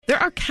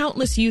There are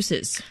countless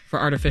uses for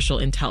artificial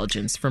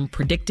intelligence, from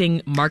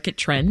predicting market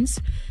trends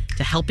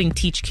to helping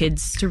teach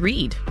kids to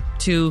read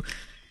to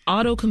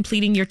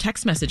auto-completing your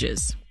text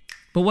messages.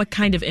 But what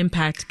kind of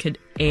impact could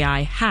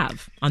AI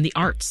have on the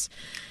arts?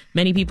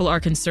 Many people are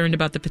concerned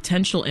about the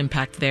potential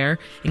impact there,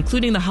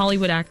 including the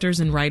Hollywood actors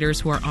and writers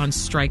who are on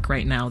strike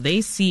right now. They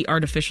see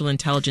artificial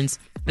intelligence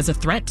as a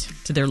threat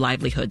to their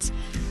livelihoods.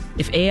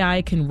 If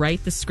AI can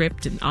write the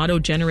script and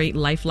auto-generate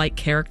lifelike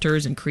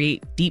characters and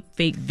create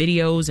deepfake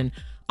videos and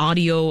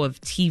audio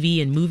of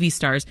TV and movie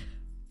stars,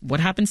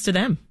 what happens to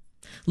them?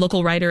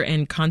 Local writer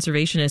and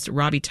conservationist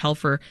Robbie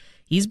Telfer,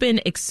 he's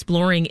been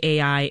exploring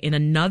AI in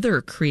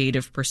another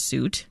creative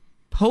pursuit,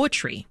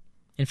 poetry.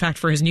 In fact,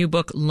 for his new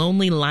book,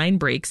 Lonely Line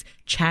Breaks,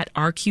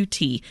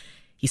 ChatRQT,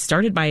 he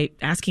started by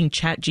asking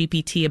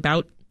ChatGPT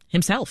about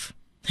himself.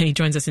 And he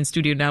joins us in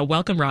studio now.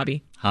 Welcome,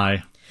 Robbie.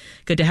 Hi.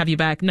 Good to have you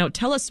back. Now,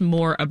 tell us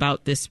more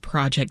about this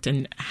project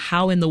and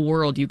how in the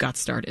world you got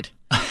started.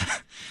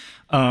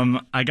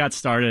 I got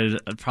started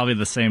probably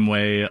the same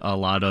way a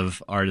lot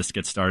of artists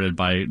get started,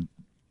 by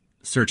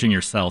searching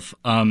yourself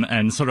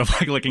and sort of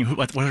like looking,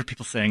 what are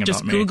people saying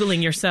about me? Just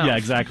Googling yourself. Yeah,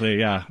 exactly.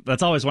 Yeah.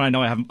 That's always when I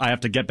know I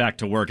have to get back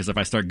to work, is if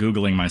I start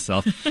Googling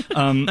myself.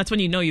 That's when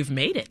you know you've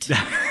made it.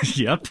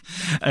 Yep.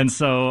 And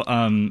so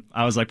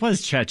I was like, what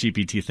does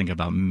ChatGPT think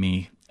about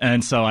me?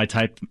 And so I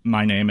typed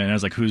my name in, and I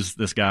was like, who's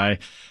this guy?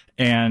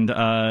 And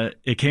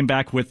it came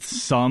back with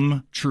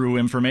some true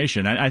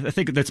information. I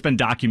think that's been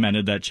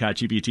documented that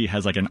ChatGPT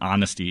has like an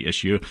honesty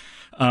issue.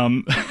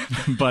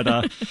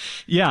 But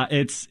yeah,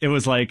 it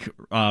was like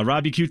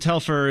Robbie Q.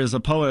 Telfer is a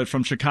poet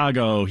from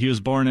Chicago. He was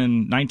born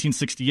in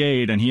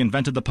 1968 and he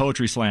invented the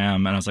Poetry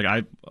Slam. And I was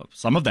like,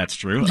 some of that's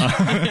true.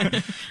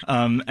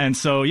 And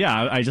so,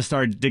 yeah, I just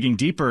started digging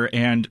deeper,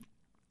 and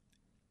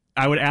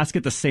I would ask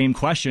it the same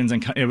questions,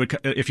 and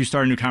if you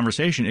start a new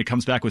conversation, it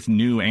comes back with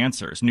new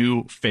answers,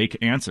 new fake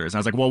answers. And I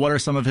was like, well, what are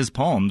some of his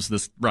poems,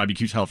 this Robbie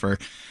Q. Telfer?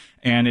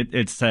 And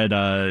it said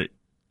a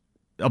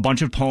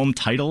bunch of poem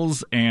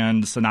titles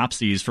and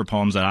synopses for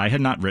poems that I had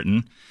not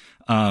written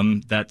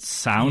that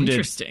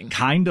sounded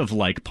kind of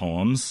like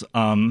poems.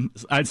 Some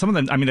of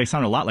them, I mean, they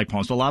sounded a lot like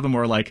poems, but a lot of them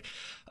were like,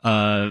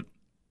 one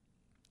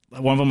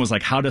of them was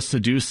like How to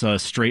Seduce a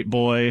Straight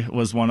Boy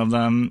was one of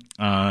them.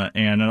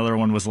 And another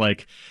one was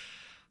like,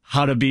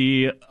 how to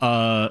be,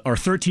 or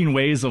 13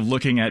 ways of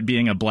looking at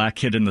being a black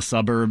kid in the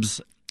suburbs.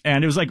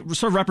 And it was like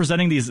sort of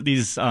representing these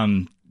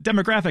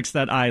demographics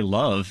that I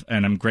love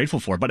and I'm grateful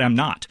for, but I'm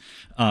not.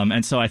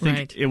 And so I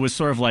think it was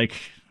sort of like,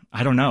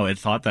 I don't know, it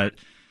thought that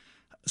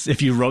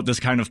if you wrote this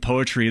kind of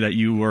poetry that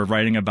you were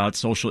writing about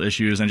social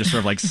issues and just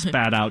sort of like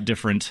spat out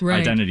different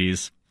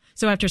identities.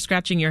 So after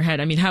scratching your head,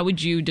 I mean, how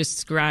would you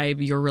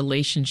describe your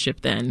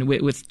relationship then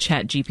with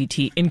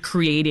ChatGPT in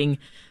creating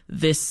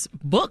this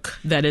book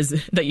that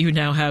you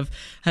now have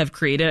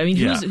created? I mean,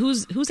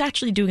 who's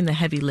actually doing the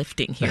heavy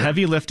lifting here? The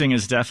heavy lifting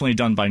is definitely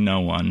done by no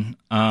one.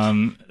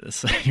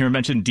 So you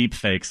mentioned deep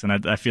fakes,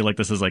 and I feel like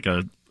this is like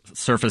a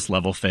surface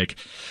level fake.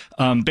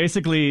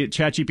 Basically,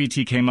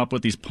 ChatGPT came up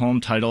with these poem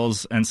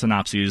titles and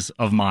synopses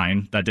of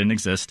mine that didn't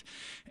exist.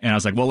 And I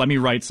was like, well, let me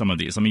write some of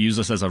these. Let me use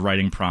this as a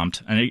writing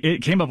prompt. And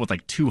it came up with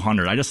like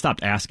 200. I just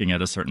stopped asking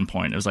at a certain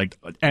point. It was like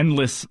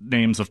endless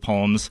names of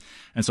poems.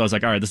 And so I was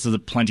like, all right, this is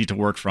plenty to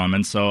work from.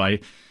 And so I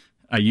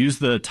used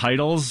the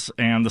titles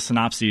and the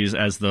synopses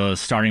as the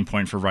starting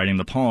point for writing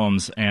the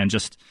poems. And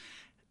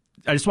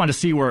I just wanted to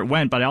see where it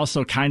went. But I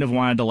also kind of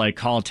wanted to like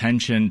call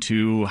attention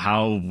to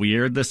how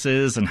weird this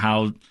is and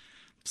how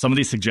some of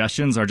these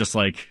suggestions are just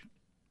like,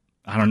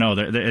 I don't know.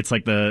 It's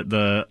like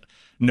the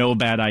no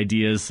bad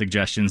ideas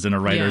suggestions in a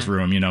writer's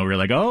room, where you're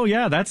like, oh,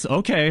 yeah, that's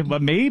okay,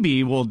 but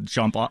maybe we'll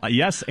jump off.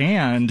 Yes,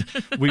 and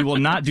we will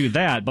not do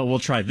that, but we'll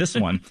try this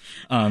one.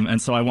 And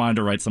so I wanted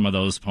to write some of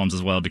those poems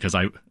as well, because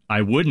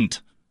I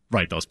wouldn't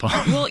write those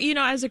poems. Well,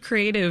 as a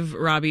creative,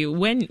 Robbie,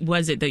 when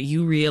was it that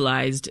you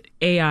realized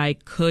AI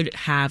could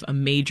have a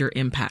major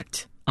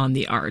impact on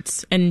the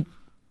arts? And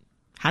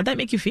how'd that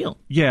make you feel?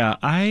 Yeah,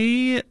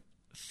 I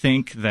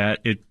think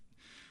that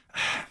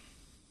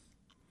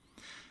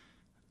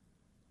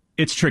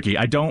it's tricky.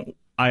 I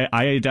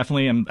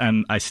definitely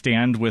am. I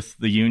stand with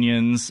the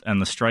unions and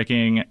the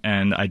striking,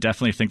 and I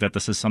definitely think that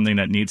this is something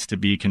that needs to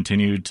be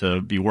continued to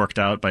be worked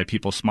out by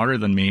people smarter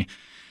than me.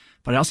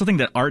 But I also think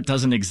that art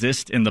doesn't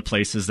exist in the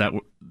places that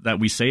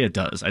we say it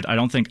does. I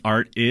don't think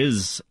art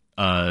is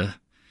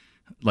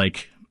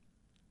like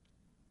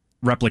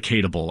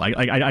replicatable.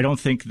 I don't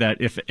think that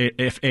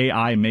if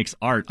AI makes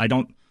art, I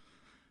don't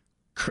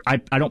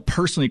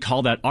personally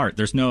call that art.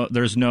 There's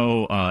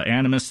no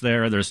animus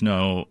there. There's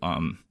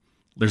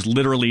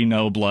literally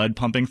no blood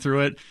pumping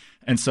through it.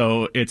 And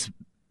so it's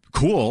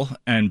cool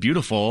and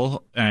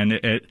beautiful, and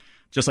it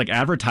just like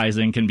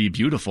advertising can be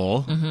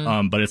beautiful,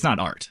 but it's not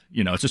art.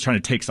 It's just trying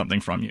to take something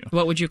from you.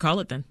 What would you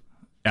call it then?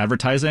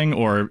 Advertising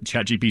or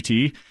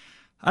ChatGPT?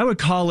 I would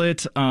call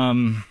it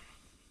a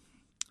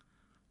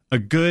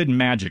good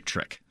magic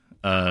trick.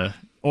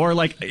 Or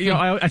like,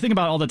 I think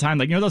about it all the time,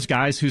 like, those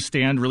guys who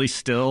stand really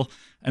still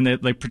and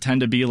they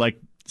pretend to be like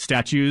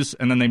statues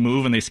and then they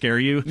move and they scare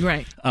you.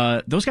 Right.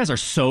 Those guys are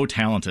so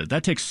talented.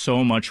 That takes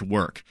so much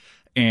work.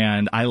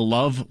 And I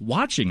love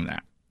watching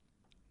that.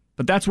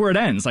 But that's where it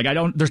ends. Like,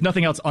 there's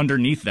nothing else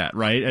underneath that,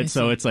 right? And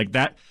so it's like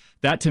that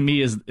to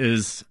me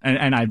is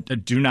and I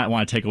do not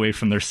want to take away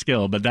from their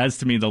skill, but that's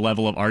to me the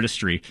level of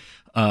artistry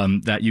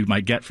that you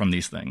might get from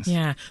these things.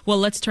 Yeah. Well,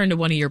 let's turn to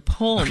one of your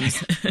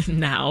poems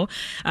now.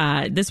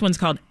 This one's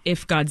called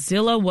If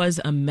Godzilla Was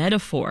a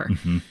Metaphor.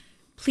 Mm-hmm.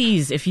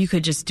 Please, if you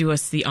could just do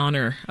us the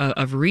honor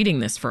of reading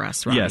this for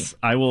us, Robbie. Yes,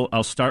 I will.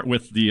 I'll start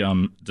with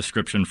the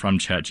description from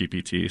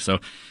ChatGPT. So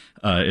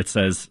it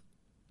says,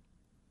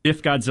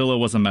 If Godzilla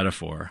Was a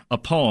Metaphor, a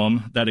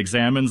poem that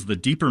examines the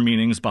deeper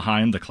meanings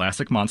behind the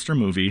classic monster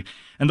movie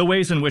and the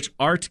ways in which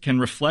art can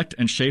reflect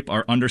and shape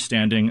our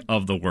understanding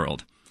of the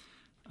world.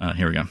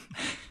 Here we go.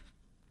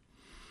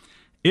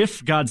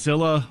 If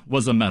Godzilla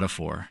was a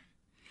metaphor,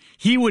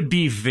 he would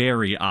be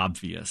very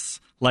obvious,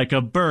 like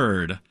a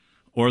bird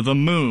or the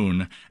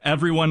moon.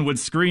 Everyone would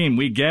scream,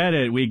 we get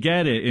it,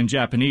 in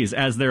Japanese,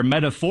 as their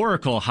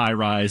metaphorical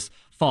high-rise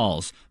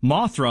falls.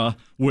 Mothra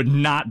would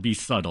not be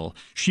subtle.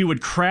 She would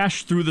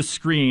crash through the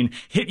screen,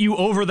 hit you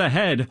over the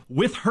head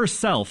with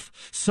herself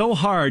so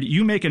hard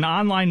you make an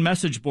online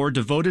message board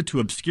devoted to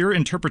obscure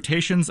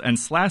interpretations and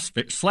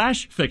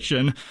slash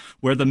fiction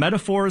where the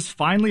metaphors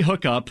finally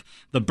hook up.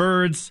 The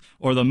birds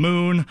or the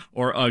moon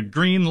or a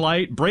green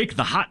light break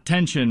the hot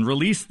tension,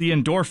 release the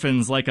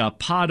endorphins like a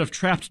pod of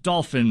trapped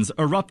dolphins,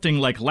 erupting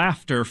like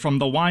laughter from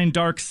the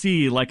wine-dark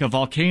sea, like a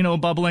volcano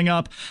bubbling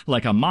up,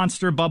 like a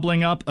monster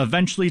bubbling up,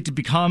 eventually to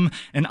become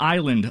an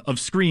island of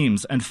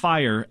screams and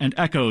fire and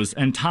echoes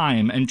and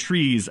time and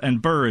trees and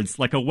birds,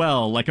 like a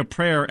well, like a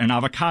prayer, an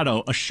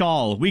avocado, a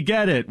shawl. We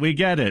get it.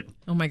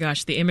 Oh my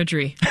gosh, the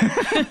imagery.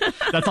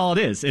 That's all it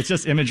is. It's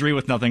just imagery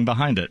with nothing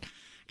behind it.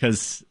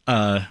 Because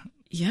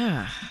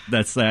yeah,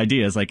 that's the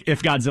idea. Is like,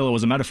 if Godzilla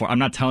was a metaphor, I'm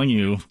not telling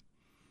you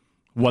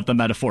what the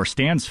metaphor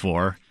stands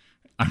for.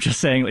 I'm just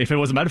saying, if it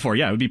was a metaphor,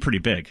 yeah, it would be pretty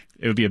big.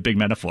 It would be a big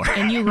metaphor.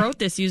 And you wrote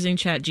this using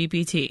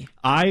ChatGPT.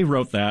 I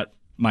wrote that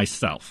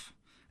myself.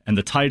 And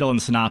the title and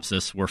the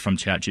synopsis were from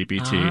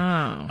ChatGPT.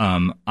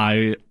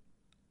 Oh.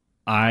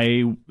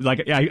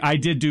 I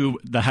did do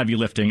the heavy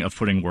lifting of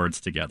putting words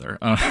together.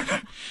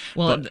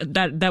 Well,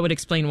 that would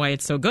explain why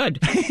it's so good.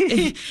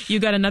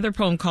 You got another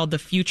poem called "The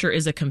Future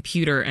Is a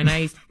Computer," and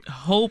I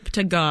hope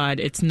to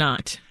God it's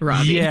not,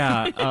 Robbie.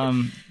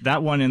 Yeah,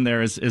 that one in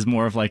there is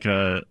more of like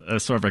a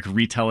sort of like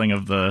retelling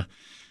of the.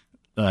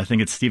 I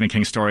think it's Stephen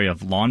King's story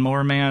of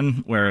Lawnmower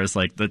Man, whereas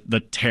like the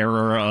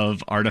terror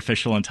of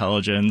artificial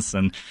intelligence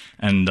and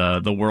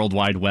the World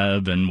Wide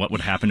Web and what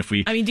would happen if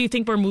we... I mean, do you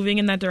think we're moving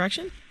in that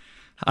direction?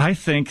 I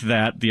think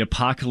that the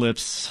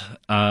apocalypse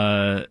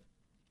happens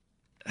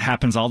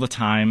all the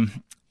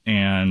time,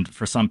 and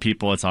for some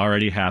people it's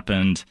already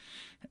happened,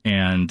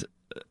 and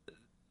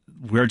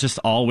we're just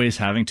always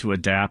having to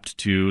adapt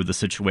to the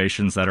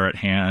situations that are at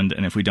hand,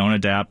 and if we don't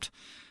adapt,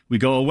 we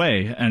go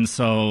away. And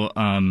so...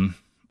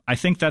 I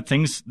think that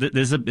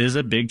this is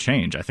a big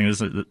change. I think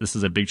this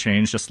is a big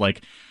change, just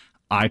like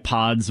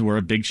iPods were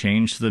a big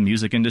change to the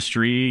music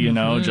industry, you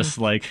know, just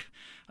like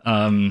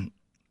the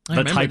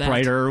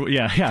typewriter. That.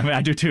 Yeah, I mean,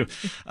 I do too.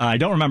 I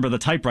don't remember the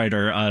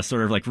typewriter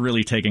sort of like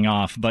really taking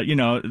off, but, you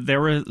know, there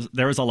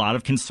was a lot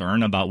of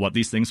concern about what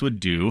these things would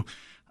do.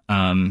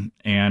 And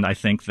I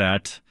think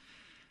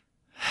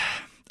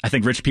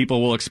rich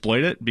people will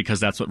exploit it because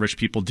that's what rich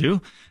people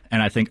do.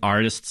 And I think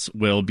artists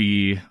will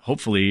be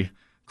hopefully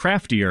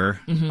craftier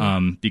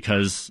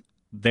because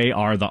they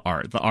are the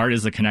art. The art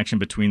is the connection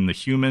between the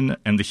human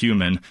and the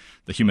human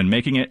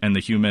making it and the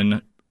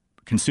human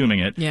consuming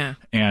it. Yeah.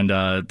 And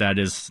that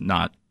is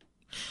not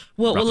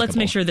well, let's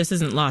make sure this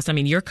isn't lost. I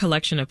mean, your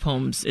collection of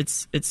poems,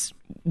 it's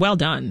well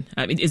done.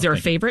 I mean, is there a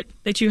favorite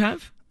that you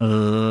have?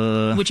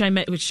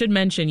 Which should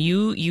mention,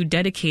 you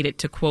dedicate it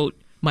to, quote,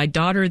 my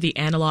daughter, the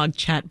analog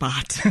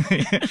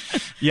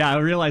chatbot. Yeah, I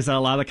realized that a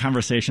lot of the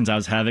conversations I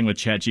was having with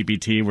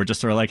ChatGPT were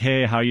just sort of like,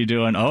 hey, how you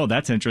doing? Oh,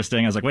 that's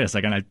interesting. I was like, wait a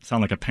second, I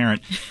sound like a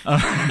parent.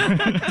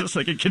 Just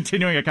like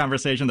continuing a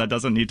conversation that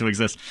doesn't need to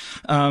exist.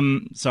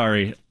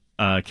 Sorry,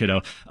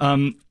 kiddo.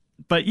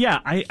 But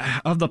yeah,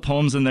 of the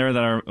poems in there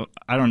that are,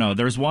 I don't know,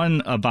 there's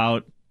one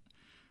about,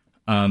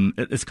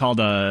 it's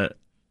called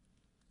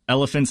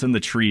Elephants in the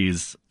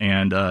Trees,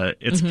 and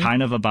it's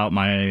kind of about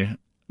my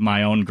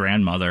own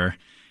grandmother.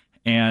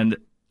 And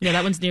yeah,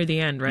 that one's near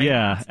the end, right?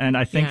 Yeah, and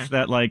I think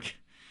that like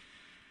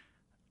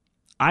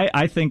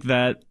I think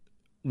that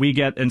we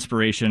get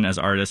inspiration as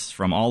artists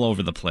from all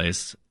over the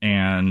place,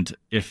 and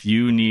if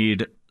you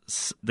need,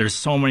 there's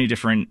so many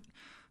different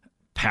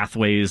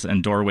pathways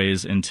and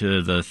doorways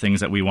into the things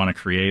that we want to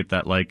create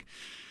that, like,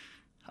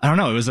 I don't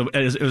know,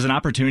 it was an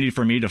opportunity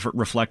for me to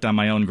reflect on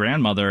my own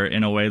grandmother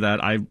in a way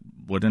that I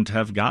wouldn't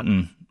have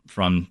gotten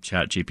from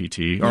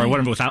ChatGPT, or I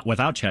wouldn't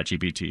without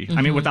ChatGPT.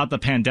 I mean, without the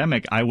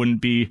pandemic, I wouldn't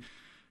be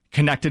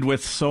connected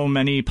with so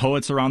many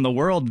poets around the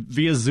world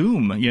via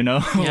Zoom, you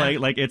know? Yeah.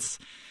 like it's,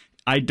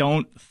 I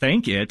don't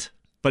thank it,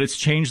 but it's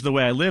changed the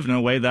way I live in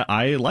a way that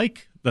I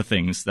like the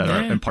things that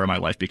are in part of my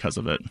life because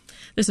of it.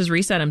 This is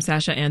Reset. I'm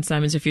Sasha Ann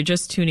Simons. If you're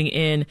just tuning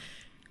in,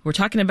 we're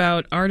talking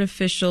about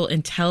artificial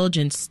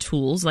intelligence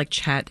tools like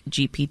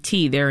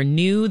ChatGPT. They're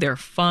new, they're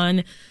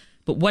fun,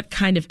 but what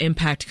kind of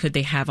impact could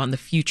they have on the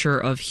future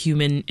of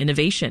human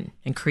innovation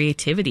and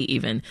creativity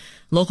even?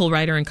 Local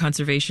writer and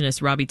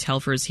conservationist Robbie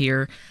Telfer is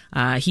here.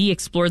 He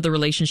explored the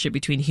relationship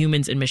between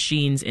humans and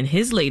machines in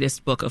his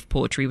latest book of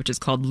poetry, which is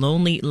called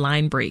Lonely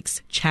Line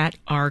Breaks,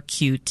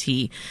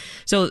 ChatRQT.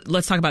 So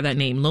let's talk about that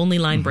name, Lonely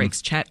Line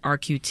Breaks,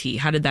 ChatRQT.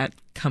 How did that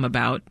come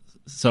about?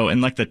 So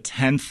in like the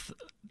 10th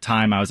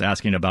time I was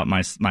asking about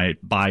my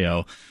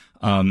bio,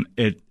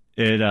 it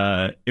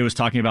was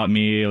talking about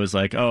me. It was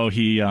like, oh,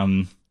 he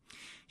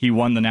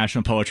won the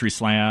National Poetry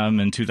Slam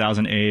in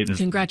 2008.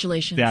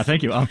 Congratulations. Yeah,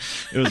 thank you.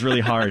 It was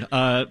really hard.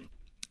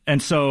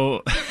 And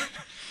so,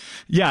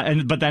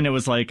 but then it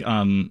was like,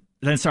 then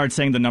it started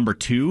saying the number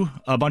 2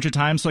 a bunch of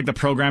times. So like the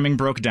programming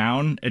broke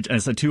down.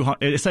 It said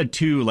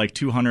 2 like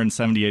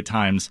 278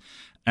 times.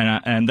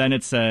 And then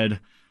it said,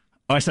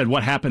 I said,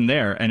 what happened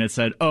there? And it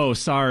said, oh,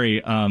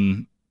 sorry.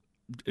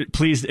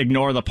 Please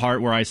ignore the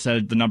part where I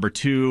said the number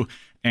 2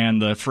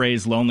 and the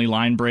phrase lonely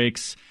line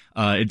breaks.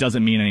 It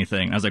doesn't mean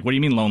anything. I was like, what do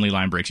you mean lonely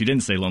line breaks? You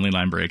didn't say lonely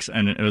line breaks.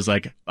 And it was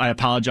like, I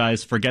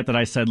apologize. Forget that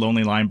I said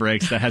lonely line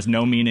breaks. That has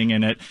no meaning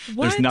in it.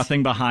 There's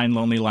nothing behind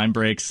lonely line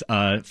breaks.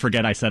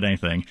 Forget I said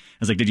anything. I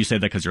was like, did you say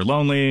that because you're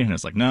lonely? And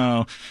it's like,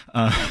 no.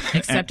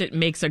 Except it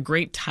makes a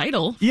great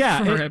title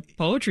for a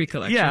poetry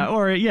collection.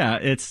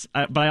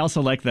 But I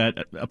also like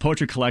that a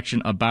poetry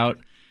collection about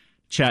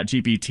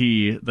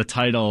ChatGPT, the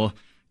title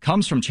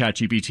comes from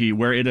ChatGPT,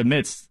 where it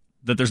admits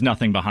that there's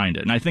nothing behind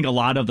it. And I think a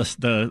lot of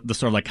the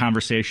sort of like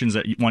conversations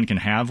that one can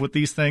have with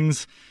these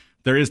things,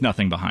 there is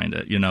nothing behind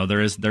it. You know,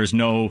 there's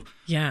no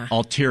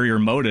ulterior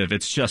motive.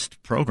 It's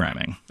just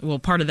programming. Well,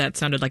 part of that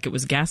sounded like it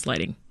was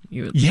gaslighting.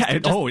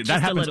 That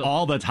happens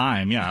all the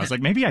time. Yeah, I was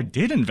like, maybe I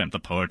did invent the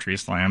poetry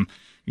slam.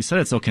 You said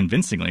it so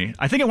convincingly.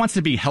 I think it wants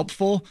to be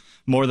helpful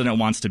more than it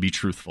wants to be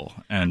truthful.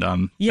 And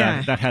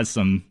that has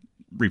some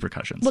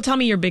repercussions. Well, tell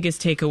me your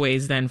biggest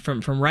takeaways then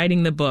from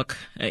writing the book,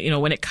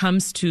 when it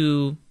comes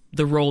to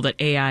the role that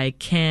AI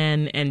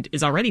can and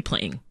is already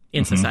playing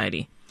in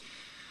society.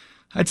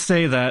 I'd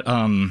say that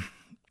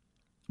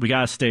we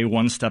got to stay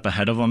one step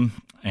ahead of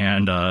them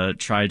and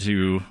try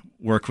to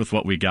work with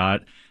what we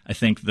got. I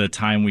think the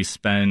time we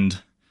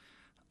spend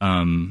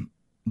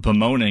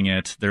bemoaning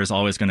it, there's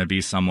always going to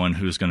be someone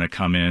who's going to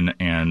come in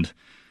and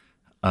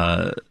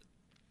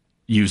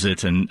use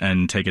it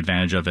and take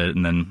advantage of it,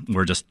 and then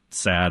we're just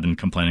sad and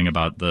complaining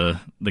about the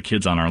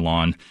kids on our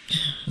lawn.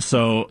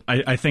 So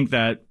I think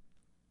that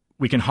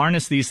we can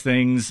harness these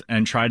things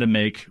and try to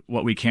make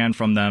what we can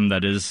from them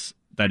that is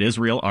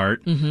real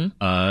art,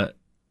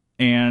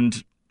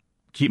 and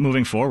keep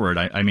moving forward.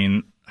 I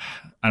mean,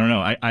 I don't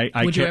know.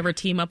 Would you ever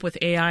team up with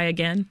AI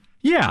again?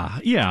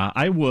 Yeah,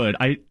 I would.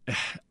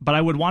 But I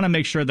would want to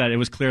make sure that it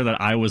was clear that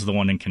I was the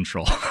one in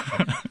control.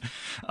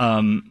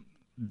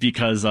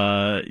 Because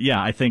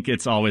I think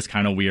it's always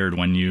kind of weird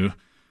when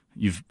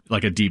you've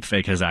like a deep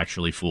fake has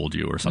actually fooled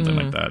you or something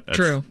like that. That's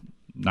true.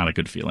 Not a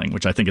good feeling,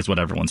 which I think is what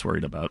everyone's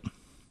worried about.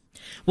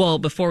 Well,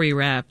 before we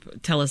wrap,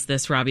 tell us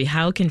this, Robbie.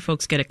 How can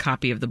folks get a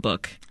copy of the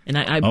book? And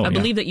I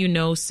believe that you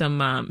know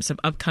some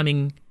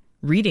upcoming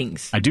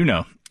readings. I do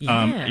know.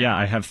 Yeah.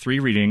 I have 3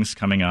 readings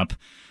coming up.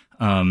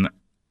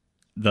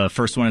 The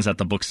first one is at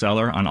the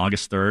Bookseller on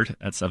August 3rd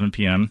at 7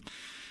 p.m.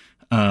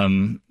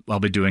 I'll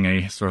be doing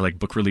a sort of like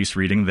book release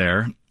reading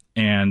there.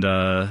 And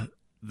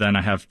then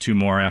I have 2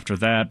 more after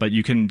that. But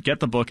you can get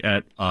the book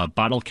at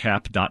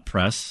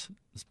bottlecap.press.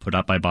 It's put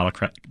out by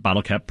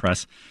Bottlecap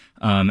Press.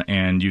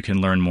 And you can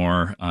learn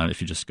more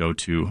if you just go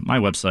to my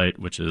website,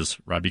 which is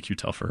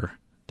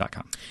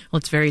robbieqtelfer.com. Well,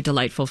 it's very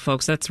delightful,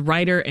 folks. That's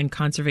writer and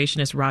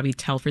conservationist Robbie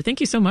Telfer.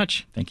 Thank you so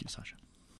much. Thank you, Sasha.